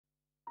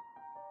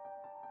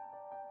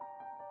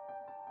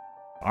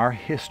Our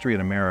history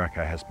in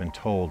America has been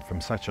told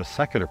from such a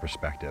secular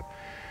perspective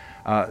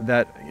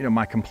that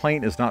my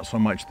complaint is not so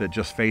much that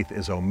just faith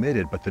is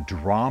omitted, but the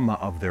drama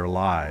of their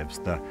lives,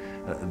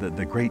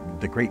 the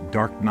great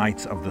dark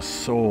nights of the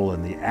soul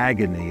and the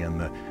agony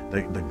and the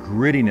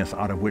grittiness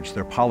out of which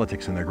their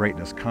politics and their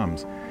greatness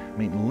comes. I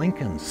mean,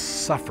 Lincoln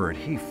suffered.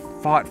 He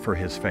fought for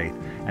his faith,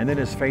 and then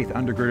his faith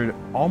undergirded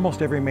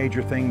almost every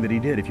major thing that he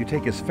did. If you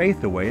take his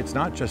faith away, it's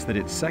not just that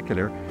it's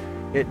secular.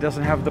 It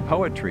doesn't have the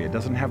poetry, it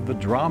doesn't have the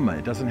drama,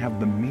 it doesn't have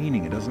the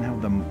meaning, it doesn't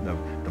have the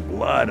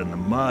blood and the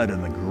mud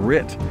and the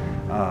grit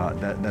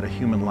that a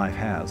human life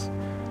has.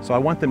 So I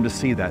want them to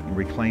see that and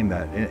reclaim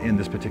that in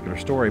this particular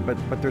story.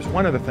 But there's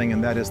one other thing,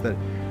 and that is that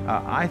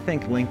I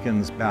think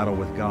Lincoln's battle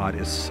with God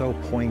is so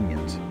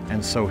poignant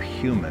and so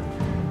human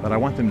that I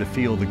want them to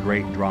feel the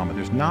great drama.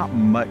 There's not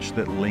much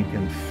that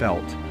Lincoln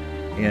felt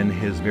in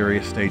his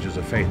various stages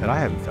of faith that I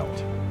haven't felt,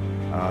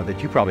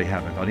 that you probably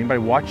haven't felt. Anybody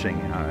watching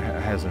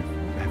hasn't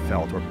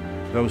felt, or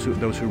those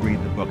who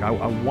read the book. I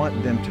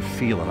want them to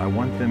feel it. I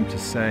want them to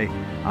say,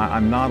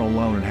 I'm not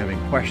alone in having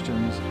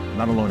questions, I'm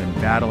not alone in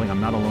battling,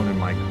 I'm not alone in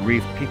my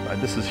grief.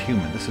 This is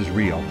human, this is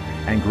real,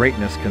 and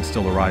greatness can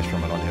still arise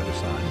from it on the other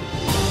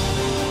side.